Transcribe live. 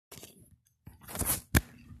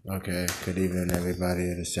Okay, good evening, everybody.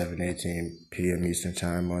 It is 7:18 p.m. Eastern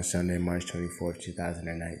Time on Sunday, March 24th,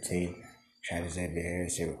 2019. Chad Xavier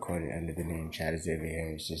Harris here, recorded under the name Chad Xavier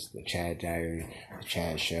Harris. This is the Chad Diary, the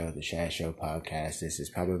Chad Show podcast. This is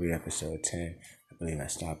probably episode 10. I believe I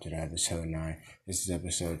stopped at episode 9. This is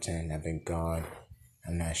episode 10. I've been gone.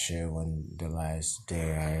 I'm not sure when the last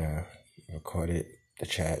day I recorded the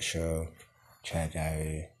Chad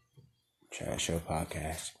Diary, Chad Show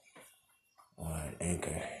podcast on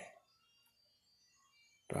Anchor.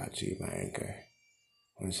 Brought to you by Anchor.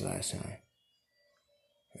 When's the last time?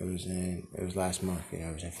 It was last month,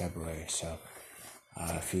 it was in February, so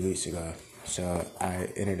a few weeks ago. So I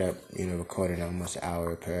ended up, recording almost an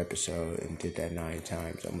hour per episode and did that 9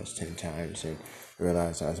 times, almost 10 times, and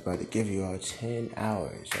realized I was about to give you all 10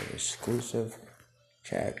 hours of exclusive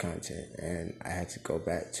chat content, and I had to go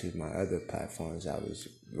back to my other platforms I was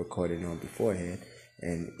recording on beforehand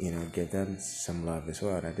and, give them some love as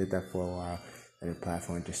well. And I did that for a while, and the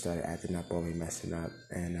platform just started acting up on me, messing up,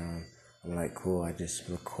 and I'm like, cool, I just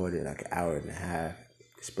recorded like an hour and a half,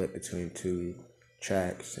 split between 2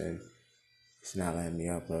 tracks, and it's not letting me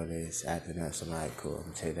upload it. It's acting up, so I'm like, cool, I'm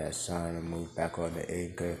gonna take that sign and move back on the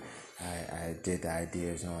Anchor. I did the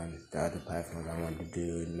ideas on the other platforms I wanted to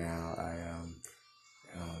do, and now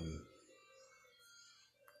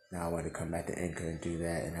I want to come back to Anchor and do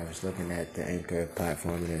that. And I was looking at the Anchor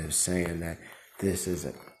platform, and it was saying that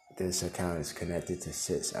this account is connected to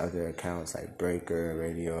 6 other accounts like Breaker,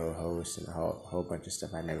 Radio Host, and a whole bunch of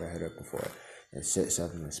stuff I never heard of before. And 6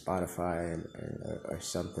 of them is Spotify or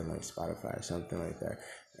something like Spotify or something like that.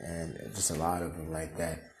 And just a lot of them like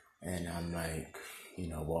that. And I'm like,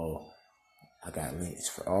 whoa, I got links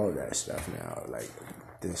for all of that stuff now. Like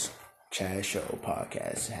this Chad Show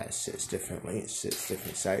podcast has 6 different links, 6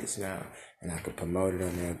 different sites now, and I could promote it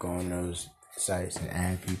on there, go on those sites and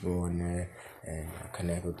add people on there and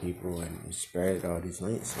connect with people and spread all these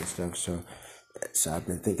links and stuff. So I've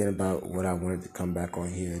been thinking about what I wanted to come back on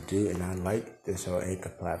here and do, and I like this whole Anchor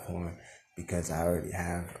platform because I already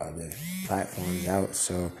have other platforms out.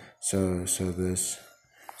 So she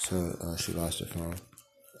lost her phone.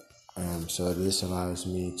 So this allows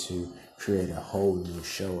me to create a whole new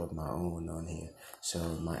show of my own on here. So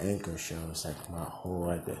my Anchor show is like my whole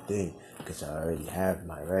other thing because I already have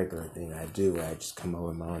my regular thing I do where I just come up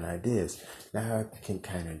with my own ideas. Now I can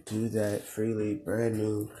kind of do that freely, brand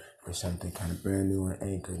new, or something kind of brand new on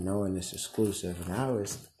Anchor, knowing it's exclusive. And I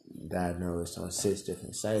always that I know it's on 6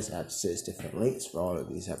 different sites. I have 6 different links for all of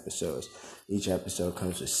these episodes. Each episode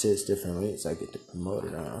comes with 6 different links I get to promote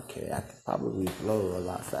it on. Okay, I could probably blow a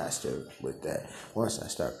lot faster with that once I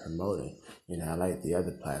start promoting. I like the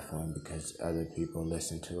other platform because other people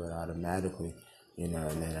listen to it automatically, and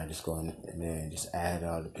then I just go in there and just add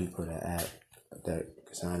all the people that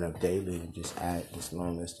sign up daily and just add this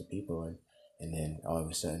long list of people, and then all of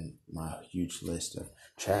a sudden my huge list of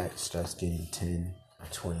tracks starts getting 10,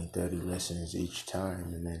 20, 30 listens each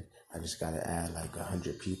time, and then I just gotta add like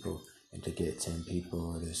 100 people and to get 10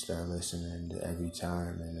 people to start listening every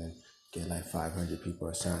time, and then get like 500 people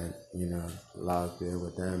assigned, logged in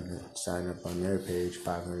with them and sign up on their page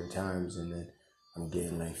 500 times, and then I'm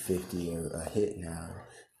getting like 50 a hit now.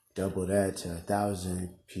 Double that to 1,000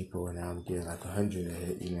 people, and now I'm getting like 100 a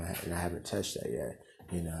hit, and I haven't touched that yet.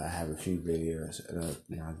 I have a few videos,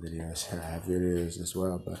 not videos, I have videos as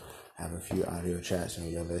well, but I have a few audio tracks on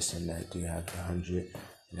your listen that do have 100,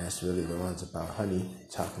 and that's really the ones about honey,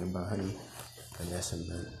 talking about honey, Vanessa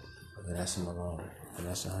Malone,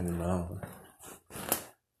 Vanessa Honey Malone.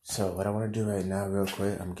 So what I want to do right now, real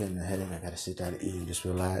quick, I'm getting a headache. I gotta sit down and eat and just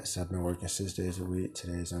relax. I've been working 6 days a week.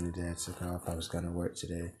 Today's the only day I took off. I was gonna work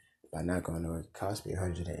today. By not going to work, it cost me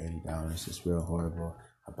 $180. It's real horrible.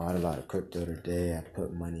 I bought a lot of crypto today. I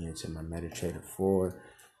put money into my MetaTrader 4.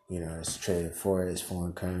 It's traded for it. It's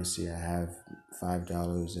foreign currency. I have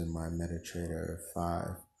 $5 in my MetaTrader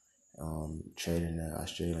 5. Trading the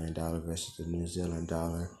Australian dollar versus the New Zealand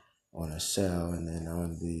dollar on a sell, and then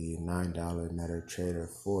on the $9 MetaTrader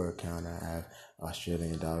 4 account, I have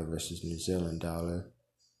Australian dollar versus New Zealand dollar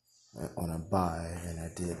on a buy, and I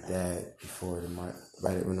did that before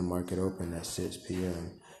right when the market opened at 6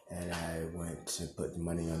 p.m. And I went to put the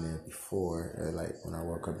money on there before, like when I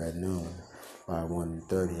woke up at noon. By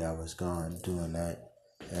 1:30, I was gone doing that,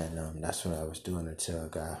 and that's what I was doing until I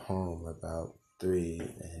got home about 3,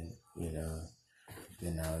 and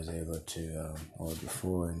then I was able to, or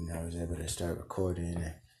before, and I was able to start recording,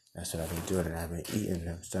 and that's what I've been doing, and I've been eating.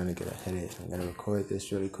 I'm starting to get a headache. I'm going to record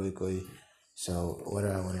this really quickly. So what do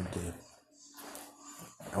I want to do?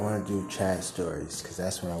 I want to do chat stories because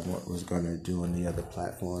that's what I was going to do on the other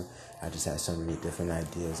platform. I just had so many different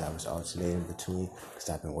ideas I was alternating between because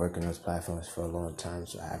I've been working those platforms for a long time.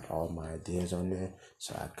 So I have all my ideas on there.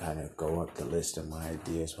 So I kind of go up the list of my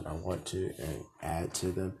ideas when I want to and add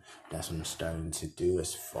to them. That's what I'm starting to do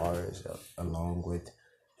as far as along with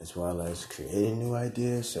as well as creating new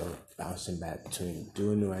ideas. So bouncing back between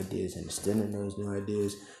doing new ideas and extending those new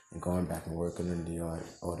ideas and going back and working on the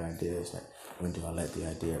old ideas. Like when do I let the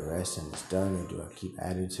idea rest and it's done, or do I keep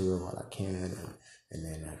adding to it while I can, and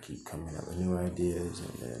then I keep coming up with new ideas,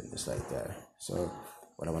 and then it's like that. So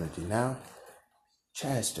what I want to do now,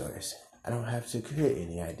 chat stories. I don't have to create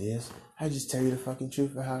any ideas. I just tell you the fucking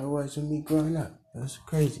truth of how it was with me growing up. It was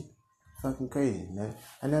crazy. Fucking crazy, man.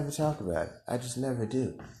 I never talk about it. I just never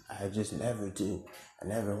do. I just never do. I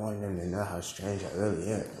never want them to know how strange I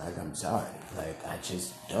really am. Like, I'm sorry. Like, I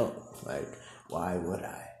just don't. Like, why would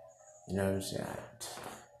I? You know what I'm saying?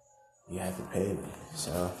 You have to pay me.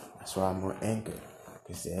 So, that's why I'm on Anchor.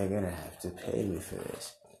 Because they're going to have to pay me for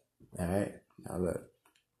this. Alright? Now look.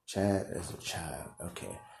 Chad as a child.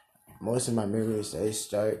 Okay. Most of my memories, they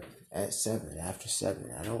start at 7, after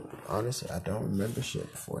 7. I don't remember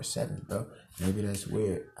shit before 7, bro. Maybe that's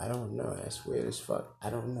weird. I don't know. That's weird as fuck. I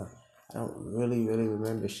don't know. I don't really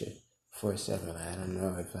remember shit before 7. I don't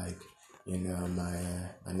know if, like,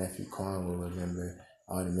 my nephew Quan will remember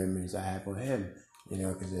all the memories I have with him,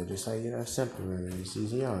 because they're just like, simple memories.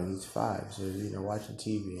 He's young, he's 5, so, watching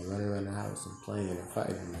TV and running around the house and playing and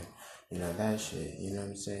fighting, and, that shit, you know what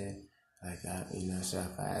I'm saying? Like, so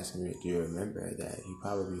if I ask him, do you remember that, he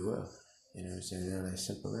probably will. You know what I'm saying? They're like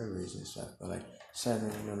simple memories and stuff. But like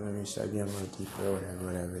 7, memories start getting a little deeper or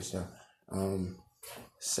whatever. So,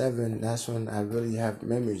 7, that's when I really have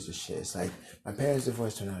memories of shit. It's like my parents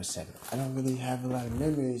divorced when I was 7. I don't really have a lot of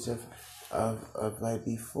memories of like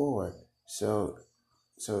before. So,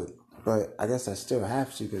 but I guess I still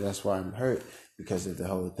have to because that's why I'm hurt because of the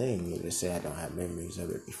whole thing. You just say I don't have memories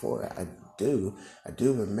of it before. I do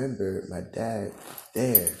remember my dad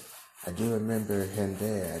there. I do remember him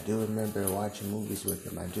there. I do remember watching movies with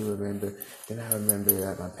him. I do remember. Then I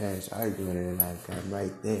remember my parents arguing, and I'm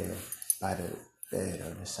right there by the bed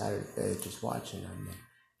on the side of the bed, just watching them, and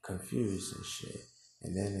confused and shit.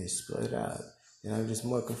 And then they split up. And I'm just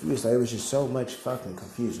more confused. Like, it was just so much fucking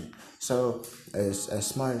confusion. So, as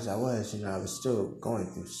smart as I was, I was still going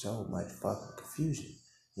through so much fucking confusion.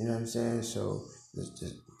 You know what I'm saying? So,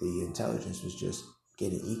 the intelligence was just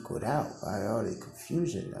getting equaled out by all the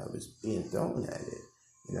confusion that was being thrown at it.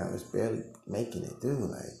 I was barely making it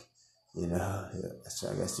through, so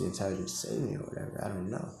I guess the intelligence saved me or whatever. I don't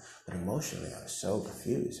know. But emotionally, I was so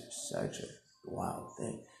confused. It was such a wild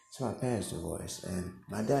thing. It's my parents' divorce, and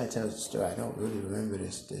my dad tells the story. I don't really remember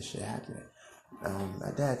this shit happening.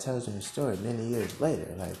 My dad tells me the story many years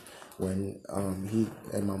later, like when he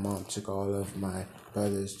and my mom took all of my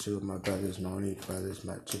brothers, 2 of my brothers, my only brothers,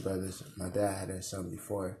 my 2 brothers. My dad had a son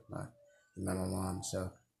before he met my mom,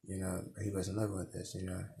 so he wasn't living with us.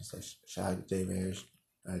 So shout out to David Harris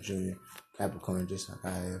Jr., Capricorn, just like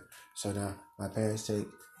I am. So now my parents take.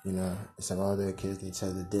 It's like all the kids in each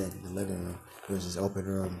other den, the living room. It was this open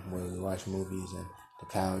room where we watch movies and the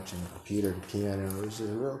couch and the computer, the piano. It was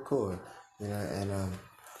just real cool, and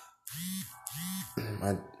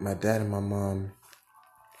my dad and my mom.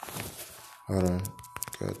 Hold on,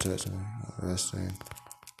 gotta touch me. Last thing,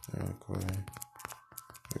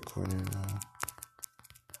 recording now.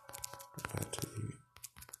 About to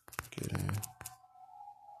get in.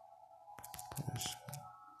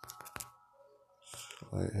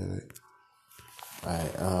 Lightheaded.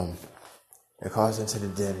 Alright, it calls into the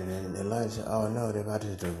den, and then they learn, oh no, they're about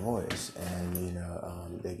to divorce, and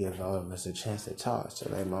they give all of us a chance to talk. So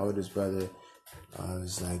like my oldest brother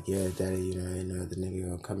was like, yeah, daddy, the nigga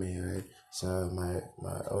gonna come in here, right? So my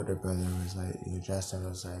older brother was like, Justin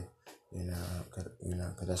was like,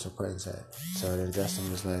 cause that's what Quentin said. So then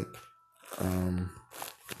Justin was like,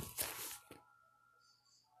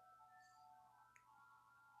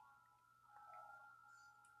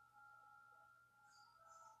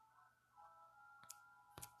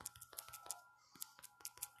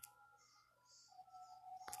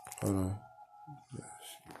 hold on.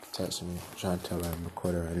 Texting me, trying to tell her I'm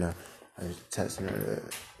recording right now. I was texting her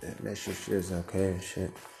to make sure she was okay and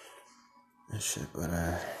shit. But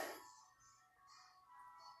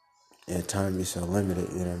time be so limited,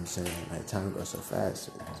 you know what I'm saying? Like, time goes so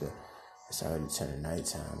fast. It's already turning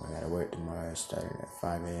nighttime. I gotta work tomorrow, starting at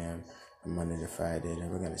 5 a.m. on Monday to Friday. Then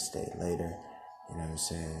we're gonna stay later, you know what I'm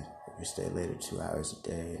saying? If we stay later 2 hours a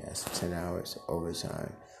day, that's 10 hours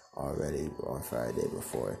overtime already on Friday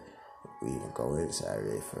before we even go in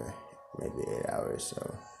Saturday for maybe 8 hours.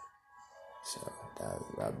 So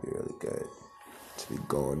that'd be really good to be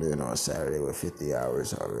going in on Saturday with 50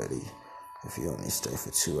 hours already. If you only stay for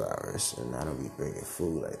 2 hours, and I don't be bringing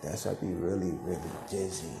food like that, so I'd be really, really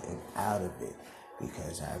dizzy and out of it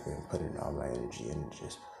because I've been putting all my energy into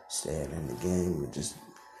just staying in the game and just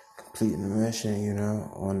completing the mission,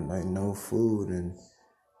 on like no food and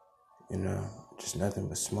just nothing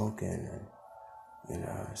but smoking and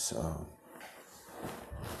so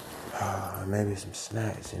maybe some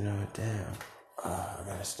snacks, damn. I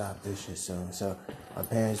gotta stop this shit soon. So my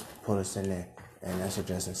parents pulled us in there, and that's what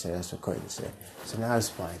Justin said. That's what Courtney said. So now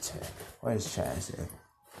it's my turn. What does Chad say?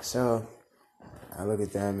 So I look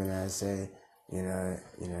at them and I say,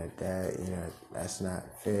 Dad, that's not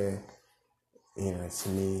fair, to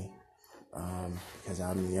me, because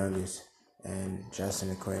I'm the youngest, and Justin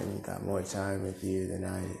and Courtney got more time with you than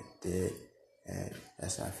I did, and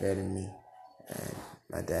that's not fair to me. And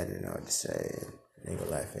my dad didn't know what to say, and nigga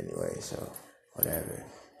left anyway, so whatever.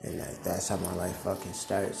 And like that's how my life fucking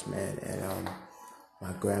starts, man. And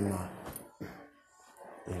my grandma,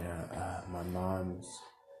 my mom's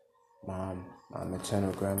mom, my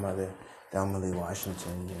maternal grandmother, Thelma Lee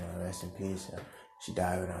Washington, rest in peace. She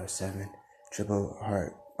died when I was 7, triple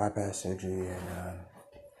heart bypass surgery, and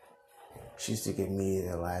she used to give me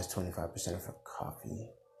the last 25% of her coffee,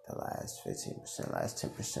 the last 15%, last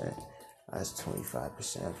 10%, last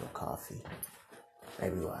 25% of her coffee.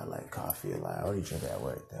 Maybe why I like coffee a lot. I only drink it at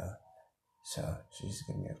work though. So she used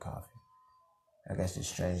to give me a coffee. I guess it's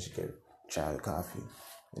strange to give a child coffee.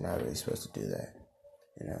 You're not really supposed to do that,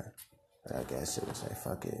 But I guess it was like,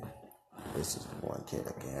 fuck it. This is one kid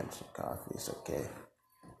that can have some coffee. It's okay.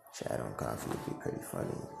 Chad on coffee would be pretty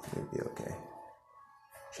funny. It'd be okay.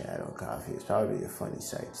 Chad on coffee is probably a funny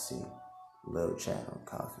sight to see. Little Chad on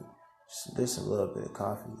coffee. Just a little bit of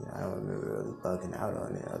coffee. I don't remember really bugging out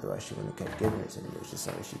on it. Otherwise, she wouldn't have kept giving it to me. It was just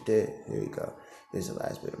something she did. Here you go. Here's the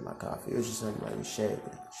last bit of my coffee. It was just something like we shared.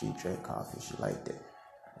 She drank coffee. She liked it.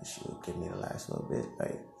 And she would give me the last little bit.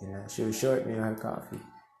 Like, she would short me on her coffee.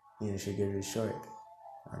 She'd give it short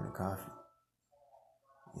on the coffee.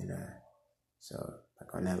 So,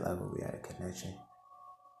 like on that level, we had a connection.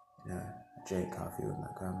 I drank coffee with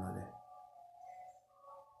my grandmother.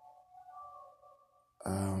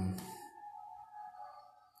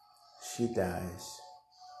 She dies.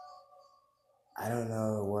 I don't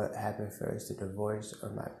know what happened first, the divorce or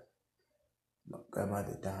my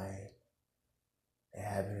grandmother dying. It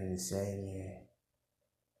happened in the same year.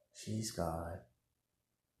 She's gone.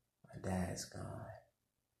 My dad's gone.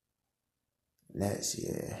 Next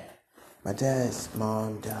year, my dad's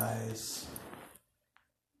mom dies.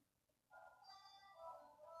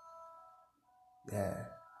 Yeah.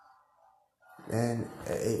 Then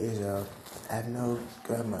at 8 years old, I have no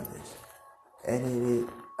grandmothers.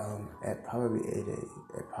 At probably 8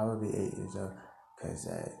 years old, because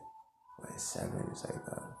at 7 is like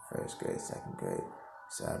first grade, second grade.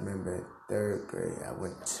 So I remember 3rd grade, I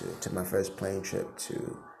went to my first plane trip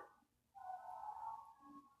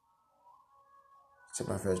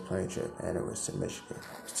and it was to Michigan,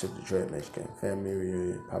 to Detroit, Michigan. Family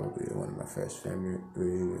reunion, probably one of my first family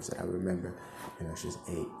reunions that I remember. She's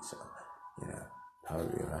 8, so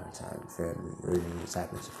probably around the time family reunions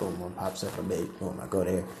happens. Boom, one pops up, boom, I go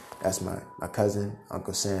there. That's my cousin,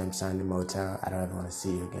 Uncle Sam, signed to Motown. I don't ever want to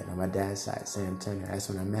see you again. On my dad's side, Sam Turner. That's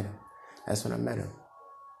when I met him.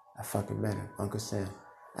 I fucking met him, Uncle Sam.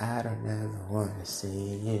 I don't ever want to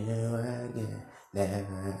see you again.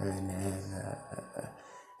 Never.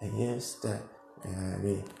 And you stuck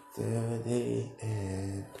me through the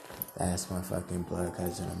end. That's my fucking blood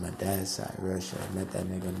cousin on my dad's side. Real shit. I met that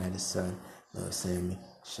nigga, met his son, Lil Sammy.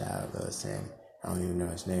 Shout out Lil Sammy. I don't even know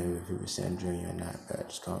his name, if he was Sam Jr. or not, but I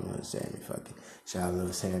just call him Lil Sammy. Fuck it. Shout out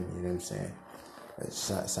Lil Sammy, you know what I'm saying?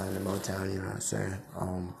 Signed to Motown, you know what I'm saying?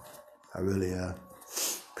 I really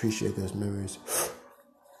appreciate those memories.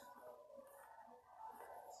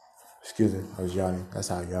 Excuse me, I was yawning. That's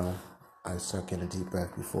how I yawn. I suck in a deep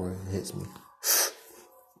breath before it hits me.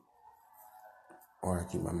 Or I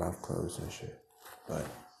keep my mouth closed and shit. But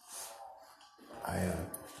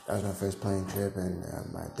that was my first plane trip, and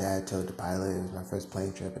my dad told the pilot it was my first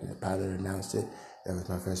plane trip, and the pilot announced it. That was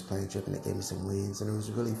my first plane trip, and they gave me some leads, and it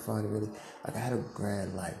was really fun. Really, like I had a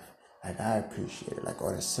grand life. Like I appreciate it. Like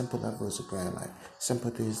on a simple level, it's a grand life.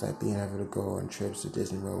 Simple things like being able to go on trips to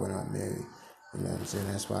Disney World when I'm married. You know what I'm saying?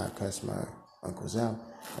 That's why I cussed my uncles out.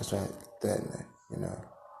 That's why I threatened them,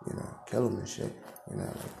 kill them and shit.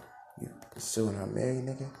 Like you still not married,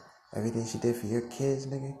 nigga. Everything she did for your kids,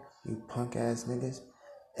 nigga. You punk ass niggas.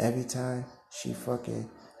 Every time she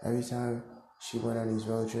went on these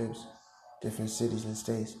road trips, different cities and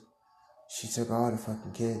states, She took all the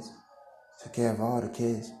fucking kids. Took care of all the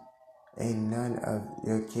kids. Ain't none of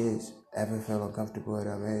your kids ever felt uncomfortable at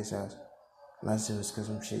our marriage house. Unless it was because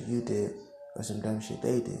some shit you did or some dumb shit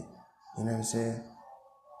they did. You know what I'm saying?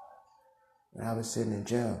 When I was sitting in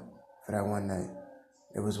jail for that one night,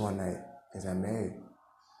 it was one night because I married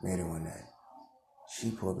her one night.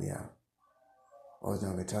 She pulled me out. What was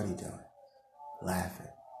Uncle Tony doing? Laughing.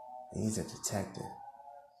 And he's a detective.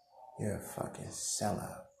 You're a fucking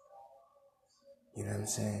sellout. You know what I'm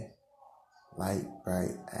saying? Light,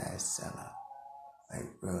 bright ass sellout. Like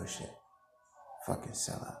real shit. Fucking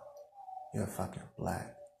sellout. You're a fucking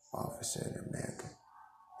black officer in America.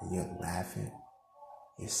 And you're laughing.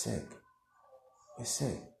 You're sick. You're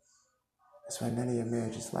sick. That's why none of your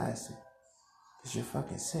marriages lasted. Because you're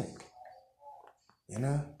fucking sick. You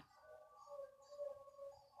know?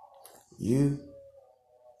 You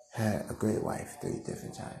had a great wife 3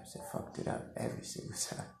 different times and fucked it up every single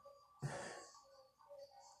time.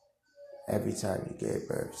 Every time you gave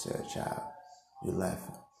birth to a child, you left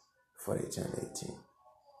before they turned 18.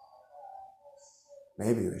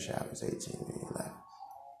 Maybe Rashad was 18 when you left.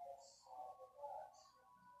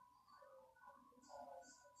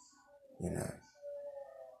 You know,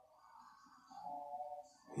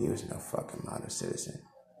 he was no fucking model citizen.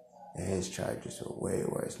 And his charges were way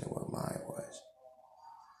worse than what mine was.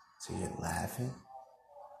 So you're laughing?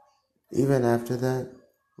 Even after that,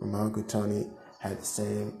 when my Uncle Tony had the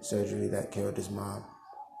same surgery that killed his mom,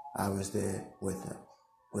 I was there with him,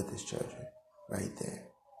 with his children, right there.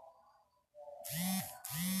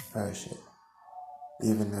 Her shit.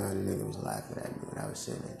 Even though the nigga was laughing at me when I was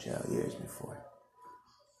sitting in jail years before.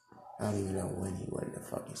 I don't even know when he went into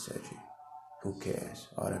fucking surgery. Who cares?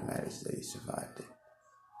 All that matters is that he survived it.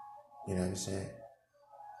 You know what I'm saying?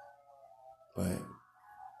 But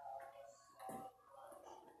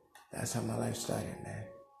that's how my life started, man.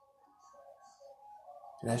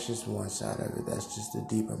 And that's just one side of it. That's just the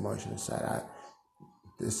deep emotional side.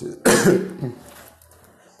 This is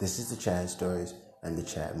this is the Chad stories and the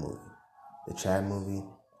Chad movie. The Chad movie,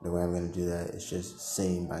 the way I'm going to do that is just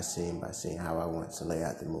scene by scene by scene how I want to lay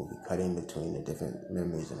out the movie, cutting between the different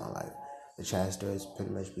memories of my life. The Chad stories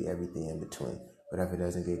pretty much be everything in between. Whatever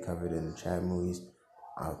doesn't get covered in the Chad movies,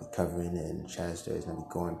 I'll be covering it in the Chad stories and I'll be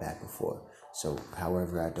going back and forth. So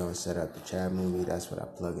however I don't set up the Chad movie, that's what I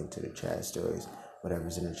plug into the Chad stories.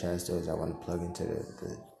 Whatever's in the Chad stories I want to plug into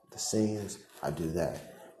the scenes, I do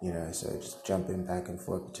that. You know, so just jumping back and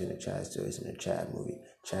forth between the Chad stories and the Chad movie.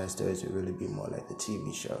 Chad stories would really be more like the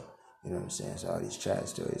TV show. You know what I'm saying? So all these Chad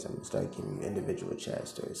stories, I'm going to start giving you individual Chad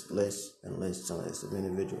stories. Lists and lists and lists of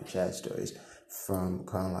individual Chad stories from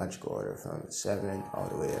chronological order, from 7 all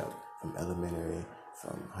the way up, from elementary,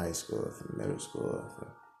 from high school, from middle school, from,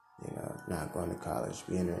 you know, not going to college,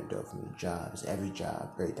 being an adult, from the jobs, every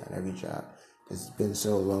job, break down every job. It's been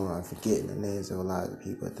so long, I'm forgetting the names of a lot of the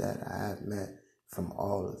people that I have met from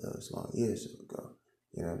all of those long years ago.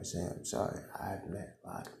 You know what I'm saying? I'm sorry. I've met a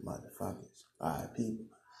lot of motherfuckers, a lot of people.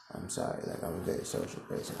 I'm sorry. Like, I'm a very social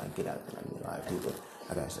person. I get out there, I meet a lot of people.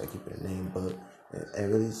 I gotta start keeping a name book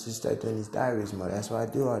and really just start doing these diaries more. That's why I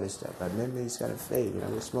do all this stuff. My memories gotta fade. You know,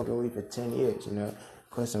 I've been smoking weed for 10 years, you know. Of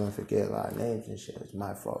course, I'm gonna forget a lot of names and shit. It's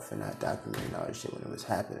my fault for not documenting all this shit when it was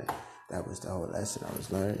happening. That was the whole lesson I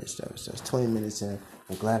was learning and stuff. So it's 20 minutes in.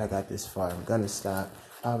 I'm glad I got this far. I'm gonna stop.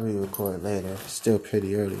 I'll re-record later. It's still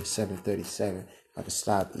pretty early. It's 7:37. About to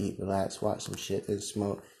stop, eat, relax, watch some shit, then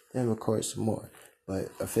smoke, then record some more. But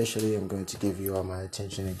officially, I'm going to give you all my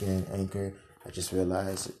attention again, Anchor. I just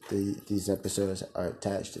realized these episodes are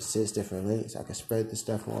attached to 6 different links. I can spread the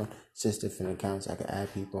stuff on 6 different accounts. I can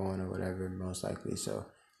add people on or whatever, most likely. So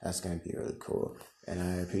that's going to be really cool. And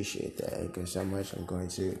I appreciate that, Anchor, so much. I'm going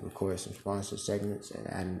to record some sponsored segments and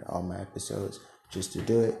add in all my episodes just to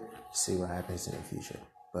do it, see what happens in the future.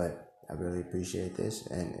 But I really appreciate this,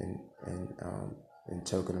 and in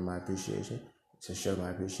token of my appreciation, to show my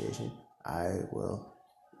appreciation, I will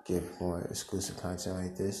give more exclusive content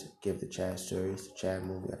like this, give the Chad stories, the Chad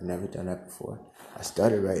movie. I've never done that before. I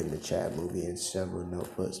started writing the Chad movie in several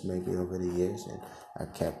notebooks maybe over the years, and I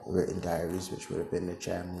kept written diaries, which would have been the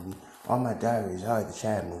Chad movie. All my diaries are the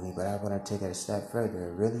Chad movie, but I want to take it a step further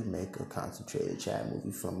and really make a concentrated Chad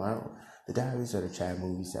movie from my own. The diaries are the Chad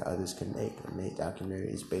movies that others can make, and make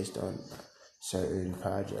documentaries based on certain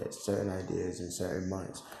projects, certain ideas in certain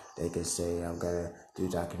months. They could say, I'm going to do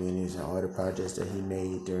documentaries on all the projects that he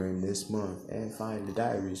made during this month and find the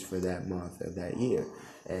diaries for that month of that year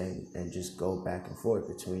and just go back and forth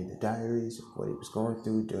between the diaries of what he was going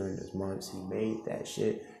through during those months he made that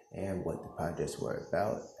shit and what the projects were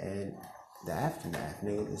about and the aftermath,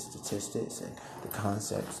 nigga, the statistics and the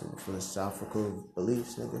concepts and the philosophical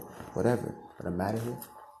beliefs, nigga, whatever. But I'm out of here.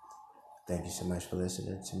 Thank you so much for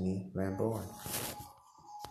listening to me ramble on.